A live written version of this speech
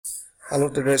Hello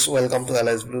traders, welcome to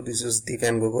Aliceblu. This is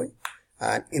Deepan Gogoi,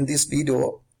 and in this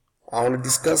video I want to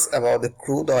discuss about the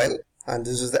crude oil. And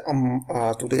this is the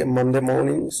today Monday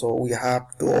morning, so we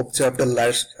have to observe the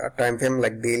large time frame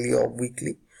like daily or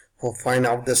weekly for find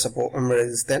out the support and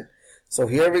resistance. So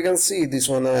here we can see this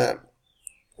one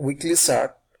weekly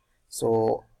chart.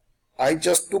 So I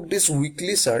just took this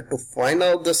weekly chart to find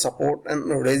out the support and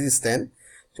resistance.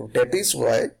 So that is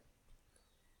why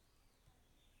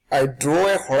I draw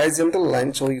a horizontal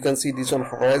line. So you can see this one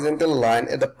horizontal line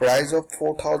at the price of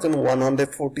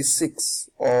 4,146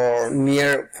 or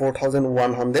near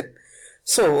 4,100.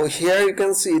 So here you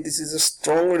can see this is a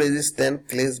strong resistance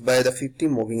placed by the 50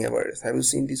 moving average. Have you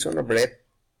seen this one, red?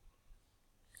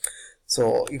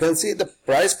 So you can see the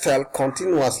price fell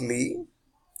continuously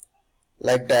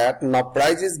like that. Now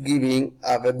price is giving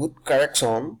up a good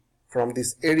correction from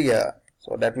this area.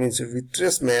 So that means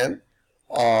retracement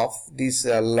of this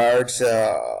large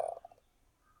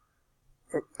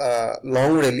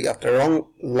long rally. After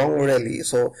long rally,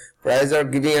 so prices are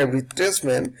giving a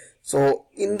retracement. So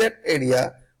in that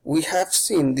area we have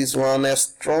seen this one a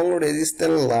strong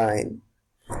resistance line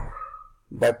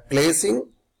by placing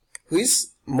which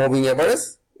moving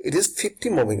average, it is 50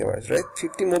 moving average, right?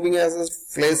 50 moving average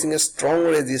is placing a strong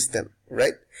resistance,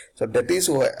 right? So that is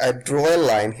why I draw a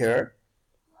line here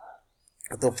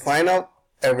to find out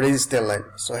a resistance line.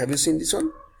 So have you seen this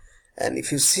one? And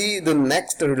if you see the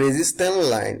next resistance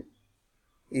line,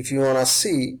 if you wanna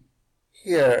see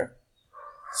here,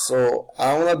 so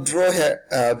I wanna draw here,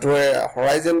 draw a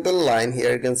horizontal line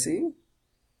here. You can see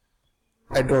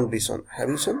I drawn this one. Have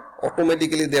you seen?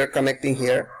 Automatically they are connecting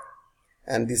here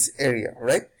and this area,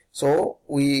 right? So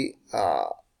we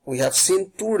have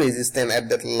seen two resistance at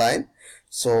that line.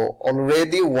 So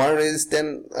already one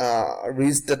resistance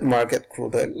reached that market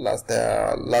crude oil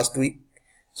last week.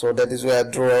 So that is why I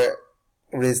draw a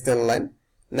resistance line.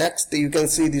 Next you can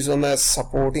see this one as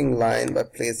supporting line by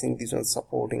placing this one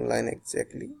supporting line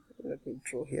exactly. Let me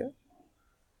draw here.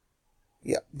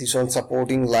 Yeah, this one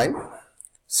supporting line.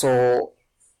 So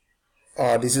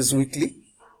this is weekly.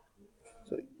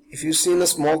 So if you see in a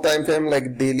small time frame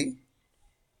like daily,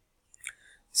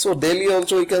 so daily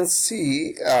also you can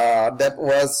see that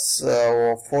was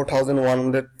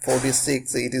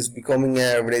 4,146. It is becoming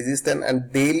a resistance,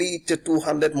 and daily it's a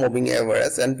 200 moving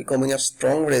average and becoming a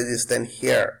strong resistance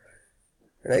here,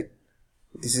 right?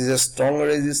 This is a strong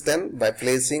resistance by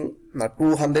placing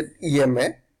 200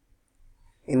 EMA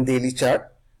in daily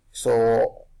chart.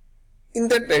 So in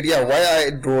that area, why I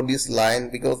draw this line,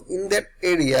 because in that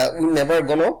area we never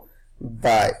gonna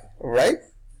buy, right?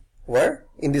 Where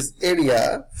in this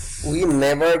area we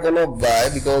never gonna buy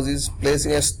because it's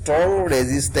placing a strong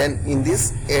resistance in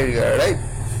this area, right?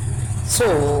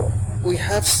 So we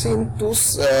have seen two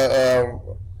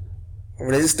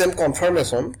resistance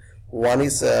confirmation. One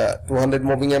is 200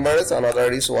 moving average,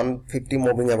 another is 150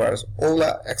 moving average, all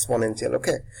are exponential.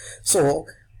 Okay, so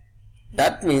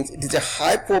that means it is a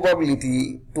high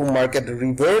probability to market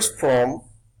reverse from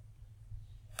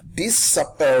this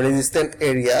resistance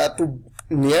area to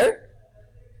near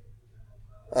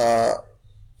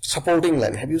supporting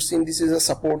line. Have you seen this is a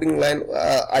supporting line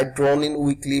I drawn in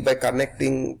weekly by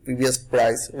connecting previous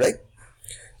price, right?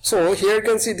 So here you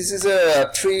can see this is a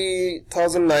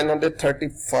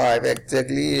 3,935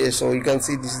 exactly. So you can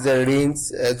see this is the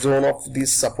range zone of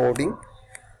this supporting.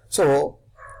 So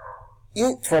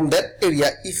from that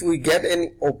area, if we get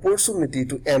any opportunity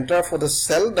to enter for the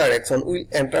sell direction, we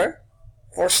enter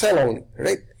for sell only,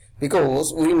 right?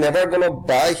 Because we never gonna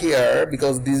buy here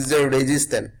because this is a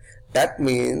resistance. That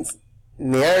means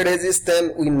near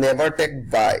resistance we never take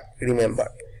buy, remember,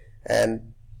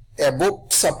 and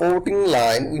above supporting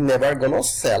line we never gonna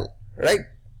sell, right?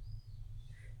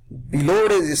 Below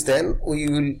resistance we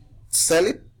will sell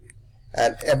it,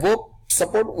 and above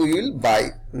support we will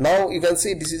buy. Now you can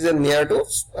see this is a near to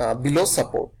below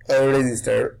support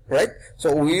resistor, right?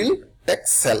 So we will take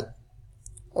sell.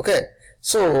 Okay,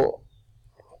 so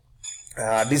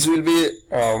this will be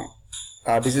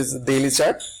this is the daily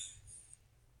chart.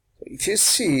 If you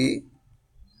see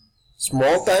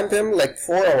small time frame like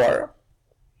 4 hour,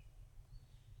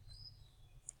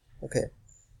 okay,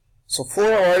 so 4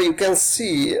 hour you can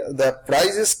see the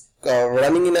price is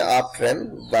running in an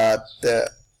uptrend, but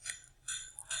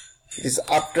this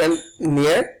uptrend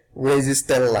near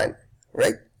resistance line,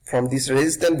 right? From this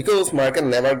resistance, because market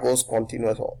never goes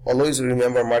continuous. Always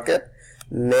remember, market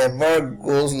never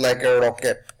goes like a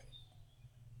rocket.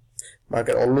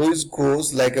 Market always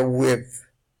goes like a wave.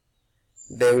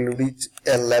 They will reach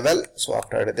a level, so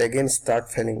after that they again start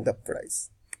falling the price,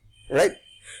 right?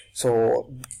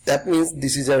 So that means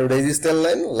this is a resistance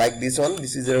line, like this one.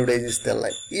 This is a resistance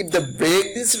line. If they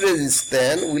break this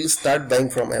resistance, we'll start buying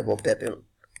from above that one,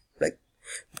 right?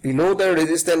 Below the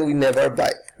resistance, we never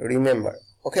buy. Remember,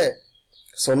 okay?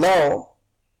 So now,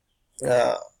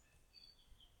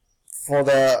 for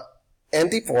the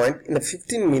entry point in a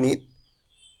 15-minute.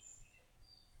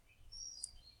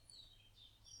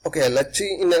 Okay, let's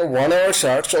see in a 1 hour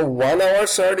chart. So 1 hour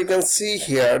chart, you can see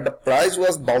here the price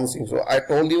was bouncing. So I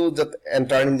told you that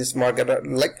entering in this market,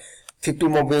 like 50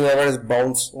 moving average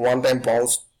bounce, one time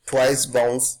bounce, twice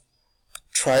bounce,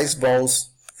 thrice bounce,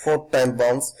 fourth time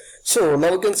bounce. So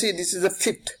now you can see this is a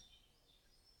fifth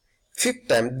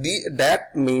time.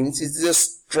 That means it's a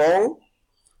strong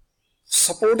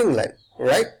supporting line,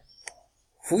 right?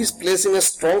 Who is placing a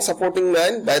strong supporting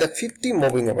line? By the 50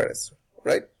 moving average,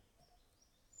 right?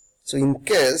 So in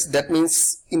case, that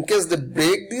means in case they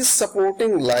break this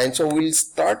supporting line, so we'll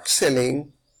start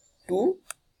selling to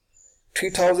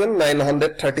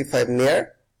 3935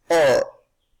 near, or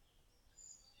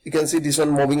you can see this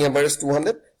one moving average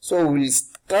 200. So we'll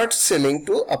start selling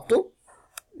to up to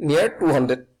near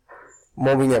 200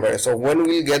 moving average. So when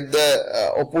we'll get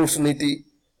the opportunity,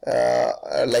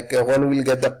 when we'll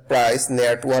get the price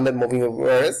near 200 moving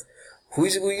average,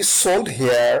 which we sold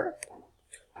here,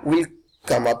 will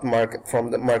come up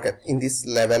from the market in this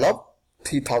level of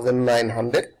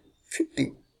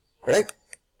 3950, right?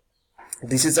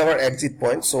 This is our exit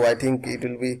point. So I think it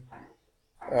will be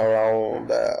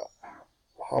around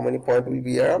how many point will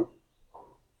be around?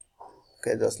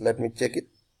 Okay, just let me check it.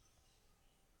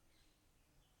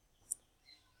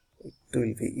 It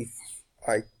will be,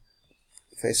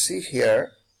 if I see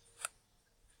here,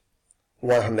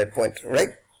 100 point,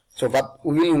 right? So but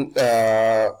we will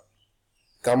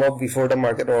come up before the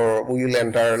market, or we will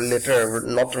enter later,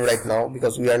 not right now,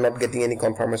 because we are not getting any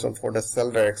confirmation for the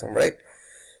sell direction, right?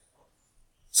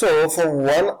 So for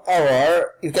 1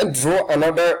 hour, you can draw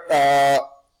another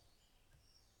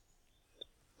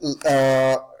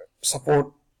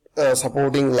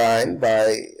supporting line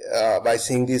by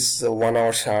seeing this 1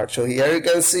 hour chart. So here you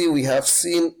can see we have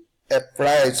seen a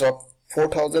price of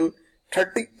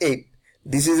 4038.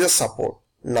 This is a support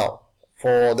now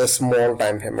for the small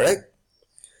time frame, right?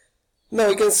 Now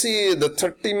you can see the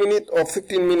 30-minute or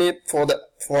 15-minute for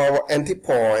our entry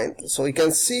point. So you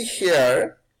can see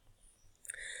here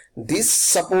this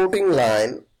supporting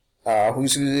line,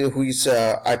 which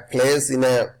I placed in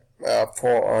a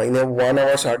 1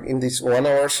 hour chart, in this 1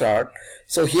 hour chart.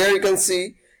 So here you can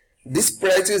see this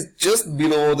price is just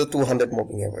below the 200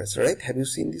 moving average, right? Have you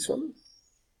seen this one?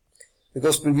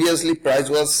 Because previously price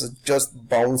was just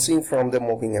bouncing from the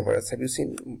moving average. Have you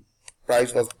seen?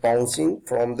 Price was bouncing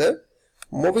from the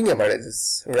moving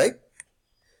averages, right?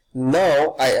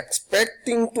 Now I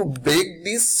expecting to break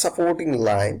this supporting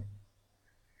line,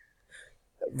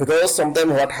 because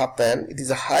sometimes what happen, it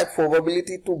is a high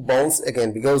probability to bounce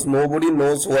again, because nobody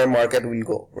knows where market will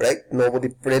go, right? Nobody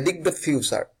predict the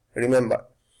future, remember.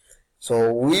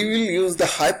 So we will use the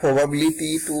high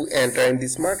probability to enter in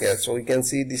this market. So you can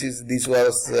see this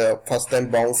was first time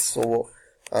bounce. So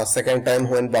second time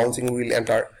when bouncing we will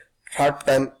enter. Third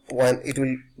time when it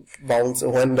will bounce,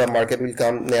 when the market will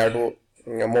come near to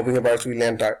moving average, we will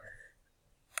enter.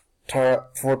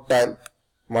 Fourth time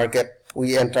market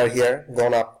we enter here,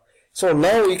 gone up. So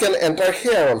now we can enter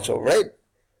here also, right?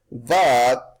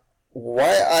 But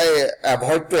why I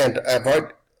avoid to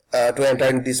enter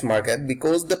in this market?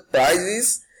 Because the price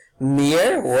is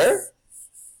near where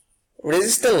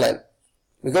resistance line.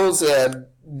 Because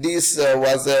this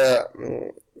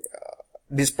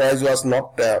price was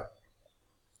not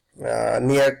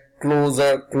near close,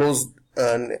 that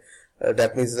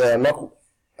means not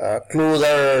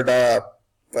closer the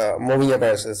moving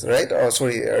averages, right? Or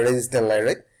sorry, resistance line,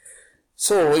 right?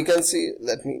 So we can see,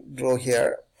 let me draw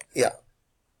here. Yeah,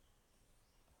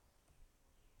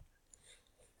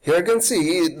 here you can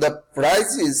see the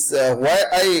price is why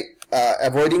I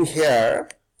avoiding here,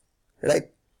 right?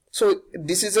 So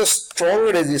this is a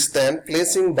strong resistance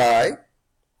placing by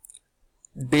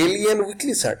daily and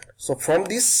weekly chart. So from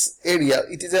this area,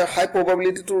 it is a high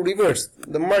probability to reverse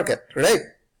the market, right?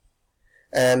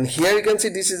 And here you can see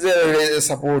this is a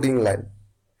supporting line.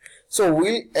 So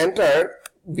we'll enter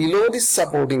below this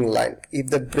supporting line. If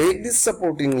they break this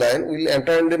supporting line, we'll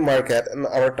enter in the market, and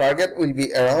our target will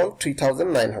be around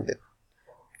 3900,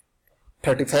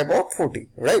 35 or 40,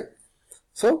 right?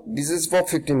 So this is for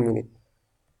 15 minutes.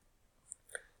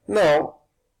 Now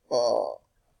you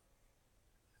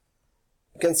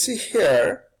can see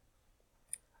here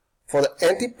for the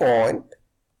entry point,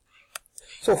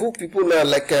 So who people are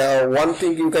like one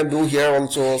thing you can do here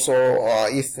also. So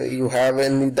if you have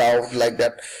any doubt like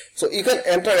that, so you can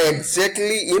enter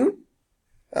exactly in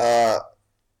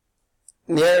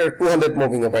near 200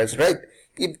 moving averages, right?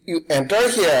 If you enter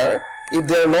here, if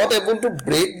they are not able to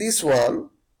break this one,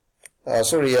 for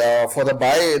the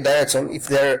buy direction, if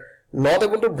they are not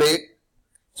able to break,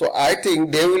 so I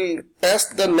think they will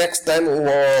test the next time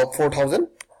over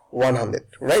 4,100,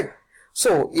 right?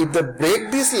 So if they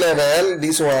break this level,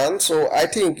 this one, so I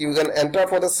think you can enter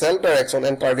for the sell direction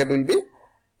and target will be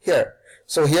here.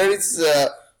 So here is,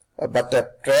 but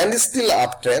the trend is still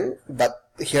uptrend, but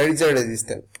here is a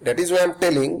resistance. That is why I'm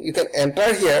telling you can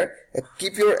enter here and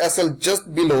keep your SL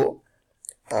just below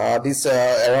this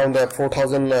around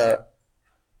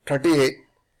 4,038,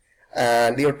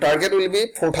 and your target will be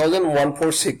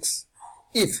 4,146.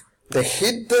 If they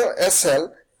hit the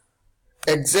SL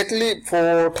exactly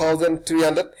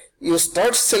 4,300, you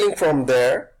start selling from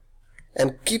there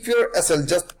and keep your SL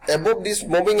just above this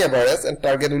moving average, and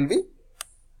target will be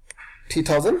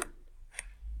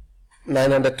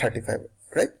 3,935,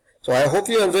 right? So I hope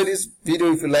you enjoyed this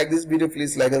video. If you like this video,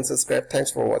 please like and subscribe.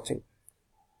 Thanks for watching.